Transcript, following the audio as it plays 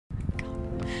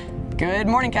Good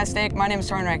morning, Castaic. My name is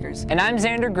Soren Reichers. And I'm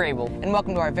Xander Grable. And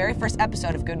welcome to our very first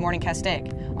episode of Good Morning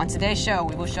Castaic. On today's show,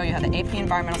 we will show you how the AP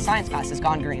Environmental Science class has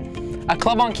gone green. A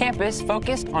club on campus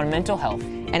focused on mental health.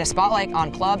 And a spotlight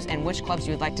on clubs and which clubs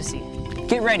you would like to see.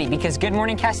 Get ready because Good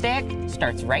Morning Castaic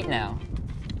starts right now.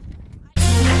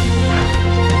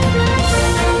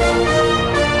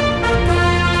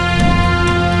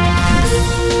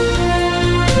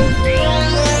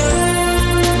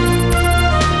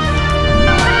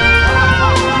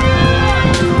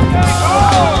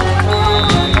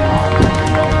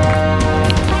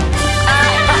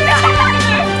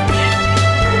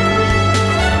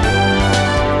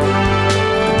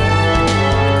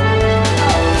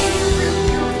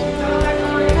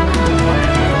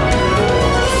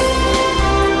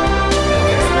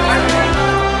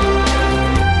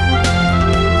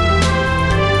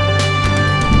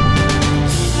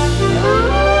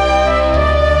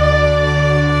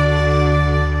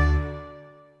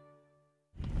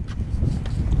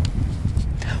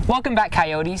 Welcome back,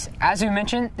 Coyotes. As we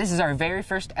mentioned, this is our very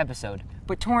first episode.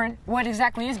 But Torrin, what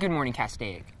exactly is Good Morning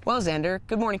Castaic? Well, Xander,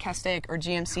 Good Morning Castaic, or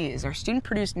GMC, is our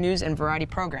student-produced news and variety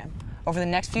program. Over the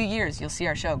next few years, you'll see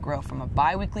our show grow from a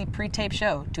bi-weekly pre-taped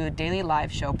show to a daily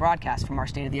live show broadcast from our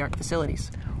state-of-the-art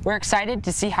facilities. We're excited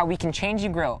to see how we can change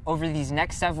and grow over these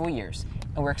next several years,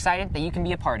 and we're excited that you can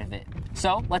be a part of it.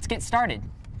 So, let's get started.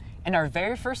 In our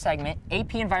very first segment,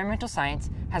 AP Environmental Science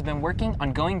has been working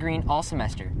on going green all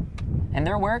semester, and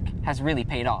their work has really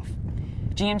paid off.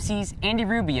 GMC's Andy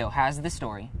Rubio has the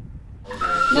story.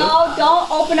 No, don't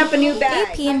open up a new bag.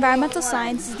 AP Environmental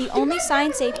Science is the only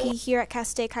science AP here at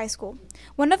Castaic High School.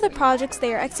 One of the projects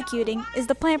they are executing is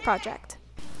the plant project.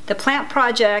 The plant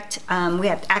project, we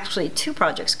have actually two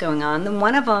projects going on. And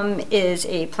one of them is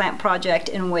a plant project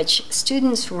in which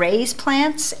students raise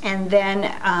plants and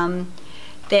then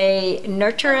they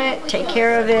nurture it, take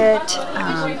care of it,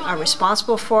 are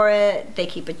responsible for it. They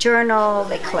keep a journal,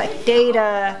 they collect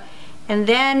data. And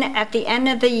then at the end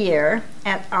of the year,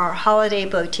 at our holiday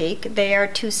boutique, they are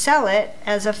to sell it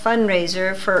as a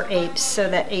fundraiser for APES so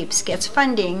that APES gets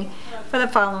funding for the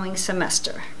following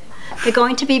semester. They're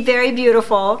going to be very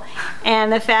beautiful,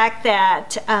 and the fact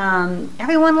that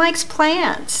everyone likes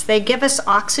plants. They give us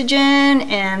oxygen,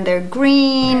 and they're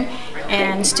green,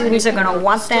 and students are going to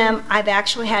want them. I've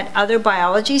actually had other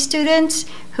biology students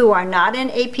who are not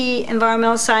in AP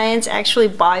Environmental Science actually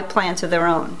buy plants of their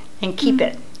own and keep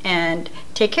it and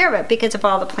take care of it because of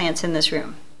all the plants in this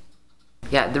room.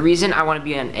 Yeah, the reason I want to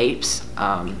be an APES,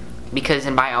 because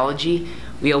in biology,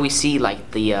 we always see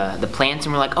like the plants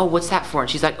and we're like, oh, what's that for? And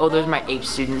she's like, oh, those are my APE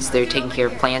students. They're taking care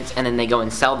of plants and then they go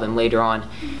and sell them later on.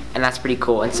 And that's pretty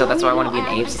cool. And so that's why I want to be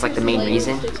an APES. It's like the main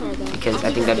reason because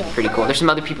I think that'd be pretty cool. There's some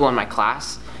other people in my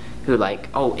class who like,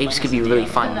 oh, APES could be really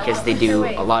fun because they do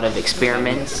a lot of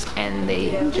experiments and they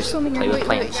just play with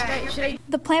plants.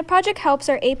 The plant project helps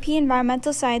our AP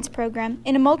Environmental Science program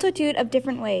in a multitude of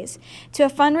different ways, to a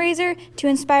fundraiser to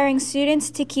inspiring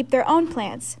students to keep their own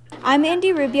plants. I'm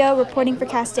Andy Rubio reporting for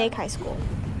Castaic High School.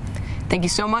 Thank you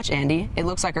so much, Andy. It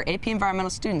looks like our AP Environmental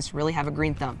students really have a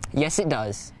green thumb. Yes, it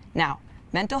does. Now,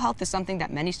 mental health is something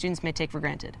that many students may take for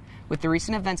granted. With the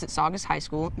recent events at Saugus High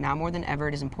School, now more than ever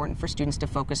it is important for students to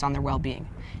focus on their well-being.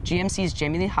 GMC's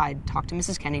Jamie Lee Hyde talked to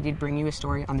Mrs. Kennedy to bring you a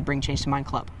story on the Bring Change to Mind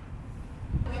Club.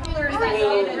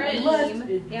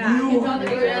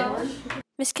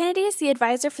 Ms. Kennedy is the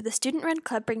advisor for the student-run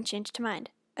club Bring Change to Mind,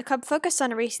 a club focused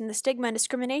on erasing the stigma and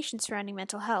discrimination surrounding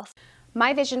mental health.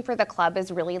 My vision for the club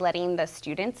is really letting the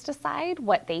students decide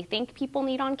what they think people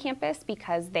need on campus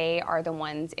because they are the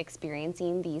ones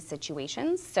experiencing these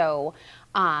situations. So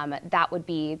that would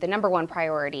be the #1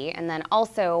 priority. And then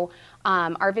also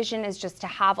our vision is just to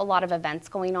have a lot of events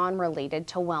going on related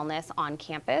to wellness on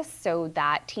campus so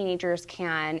that teenagers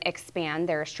can expand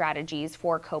their strategies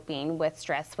for coping with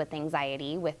stress, with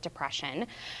anxiety, with depression.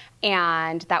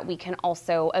 And that we can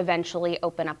also eventually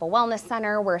open up a wellness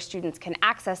center where students can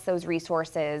access those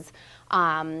resources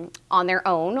on their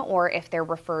own, or if they're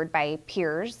referred by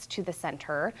peers to the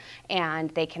center,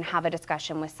 and they can have a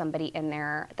discussion with somebody in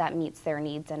there that meets their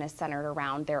needs and is centered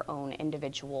around their own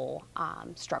individual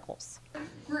struggles.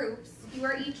 Groups, you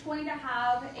are each going to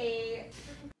have a...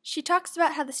 She talks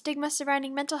about how the stigma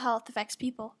surrounding mental health affects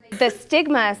people. The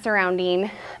stigma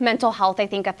surrounding mental health, I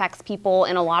think, affects people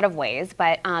in a lot of ways,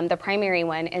 but the primary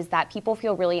one is that people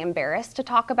feel really embarrassed to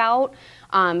talk about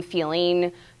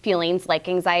feelings like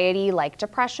anxiety, like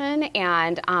depression,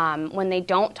 and when they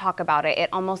don't talk about it, it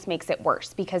almost makes it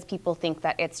worse because people think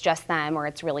that it's just them or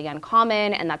it's really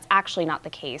uncommon, and that's actually not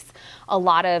the case. A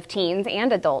lot of teens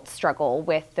and adults struggle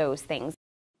with those things.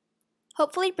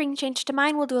 Hopefully, Bring Change to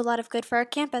Mind will do a lot of good for our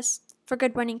campus. For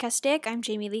Good Morning Castaic, I'm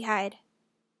Jamie Lee Hyde.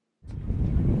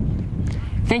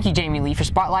 Thank you, Jamie Lee, for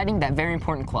spotlighting that very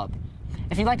important club.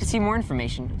 If you'd like to see more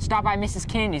information, stop by Mrs.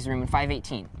 Kennedy's room in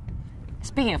 518.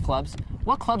 Speaking of clubs,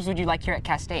 what clubs would you like here at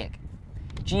Castaic?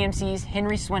 GMC's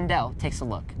Henry Swindell takes a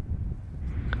look.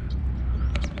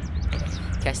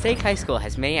 Castaic High School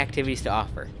has many activities to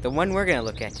offer. The one we're going to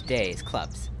look at today is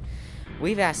clubs.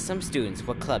 We've asked some students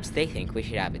what clubs they think we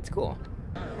should have at school.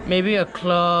 Maybe a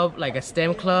club, like a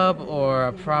STEM club,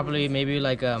 or probably maybe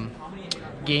like a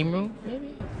game room,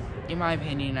 maybe? In my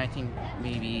opinion, I think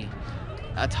maybe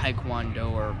a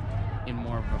taekwondo, or in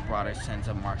more of a broader sense,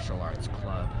 a martial arts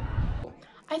club.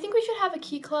 I think we should have a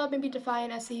key club, maybe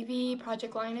Defiant SCV,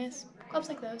 Project Linus, clubs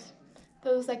like those.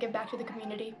 Those that give back to the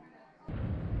community.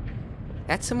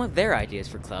 That's some of their ideas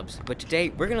for clubs, but today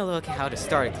we're going to look at how to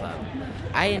start a club.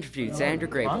 I interviewed Xander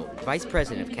Grable, Vice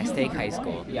President of Castaic High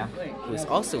School, who is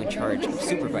also in charge of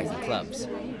supervising clubs.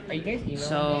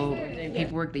 So,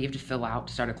 paperwork that you have to fill out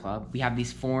to start a club. We have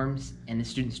these forms in the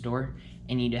student store,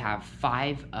 and you need to have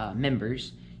 5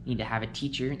 members. You need to have a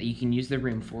teacher that you can use the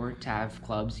room for to have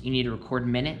clubs. You need to record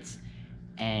minutes,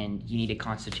 and you need a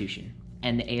constitution.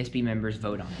 And the ASB members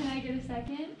vote on it. Can I get a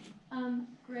second?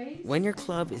 Grace? When your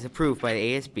club is approved by the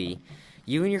ASB,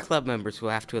 you and your club members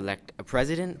will have to elect a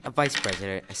president, a vice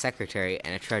president, a secretary,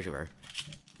 and a treasurer.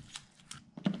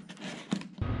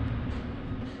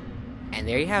 And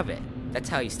there you have it. That's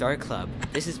how you start a club.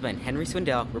 This has been Henry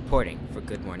Swindell reporting for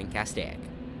Good Morning Castaic.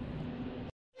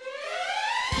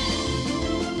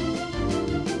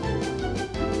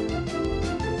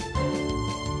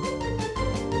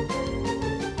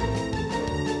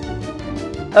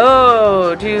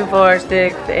 Oh, 2, 4,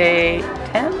 6, 8,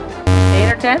 10?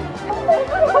 8 or 10?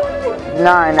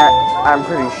 9, I'm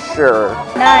pretty sure.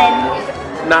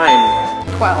 9. 9.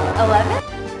 12.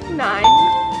 11. 9.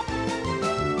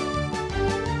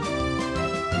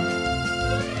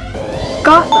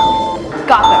 Gotham.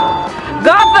 Gotham.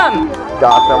 Gotham!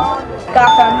 Gotham.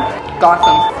 Gotham.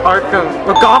 Gotham. Arkham.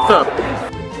 Gotham.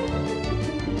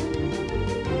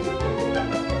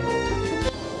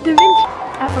 Da Vinci.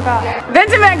 I forgot.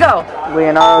 Vincent Van Gogh.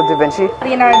 Leonardo da Vinci.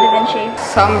 Leonardo da Vinci.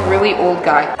 Some really old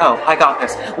guy. Oh, I got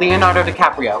this. Leonardo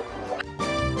DiCaprio.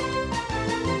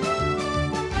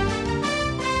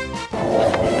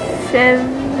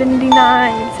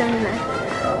 79.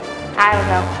 I don't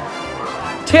know.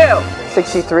 2.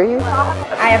 63. I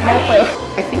have no clue.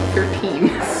 I think 13.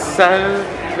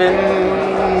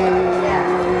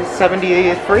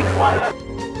 73.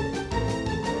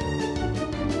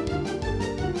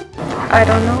 I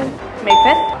don't know. May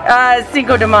 5th?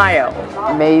 Cinco de Mayo.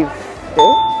 May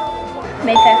 5th.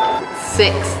 May 5th.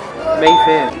 6th. May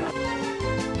 5th.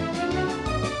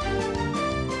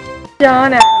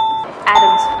 John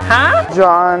Adams. Huh?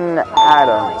 John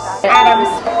Adams. Adams.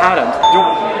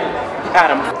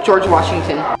 Adam. George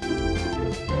Washington.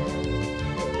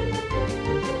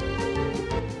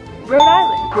 Rhode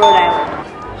Island. Rhode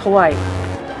Island. Hawaii.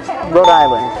 Rhode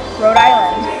Island. Rhode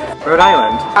Island. Rhode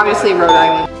Island. Obviously Rhode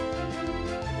Island.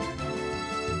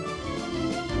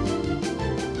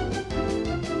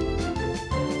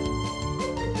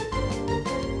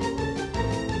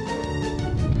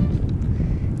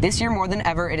 This year more than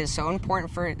ever, it is so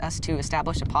important for us to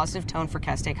establish a positive tone for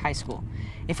Castaic High School.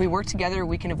 If we work together,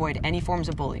 we can avoid any forms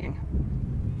of bullying.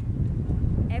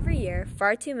 Every year,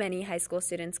 far too many high school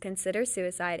students consider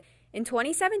suicide. In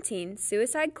 2017,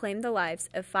 suicide claimed the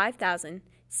lives of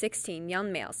 5,016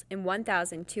 young males and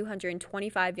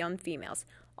 1,225 young females,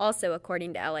 also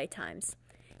according to LA Times.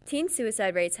 Teen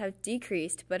suicide rates have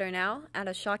decreased but are now at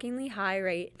a shockingly high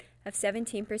rate of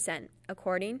 17%,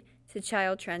 according to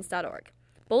childtrends.org.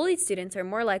 Bullied students are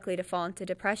more likely to fall into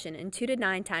depression and 2 to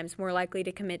 9 times more likely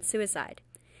to commit suicide.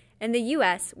 In the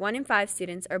U.S., 1 in 5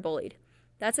 students are bullied.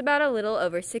 That's about a little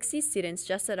over 60 students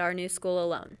just at our new school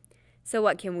alone. So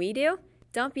what can we do?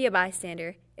 Don't be a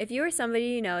bystander. If you or somebody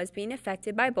you know is being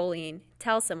affected by bullying,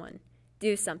 tell someone.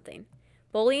 Do something.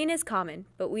 Bullying is common,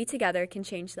 but we together can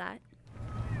change that.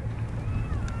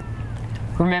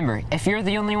 Remember, if you're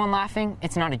the only one laughing,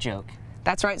 it's not a joke.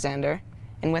 That's right, Xander.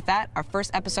 And with that, our first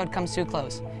episode comes to a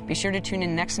close. Be sure to tune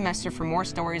in next semester for more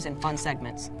stories and fun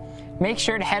segments. Make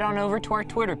sure to head on over to our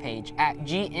Twitter page at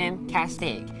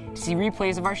GMCastaic to see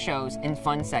replays of our shows and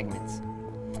fun segments.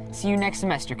 See you next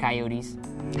semester, Coyotes.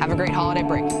 Have a great holiday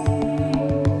break.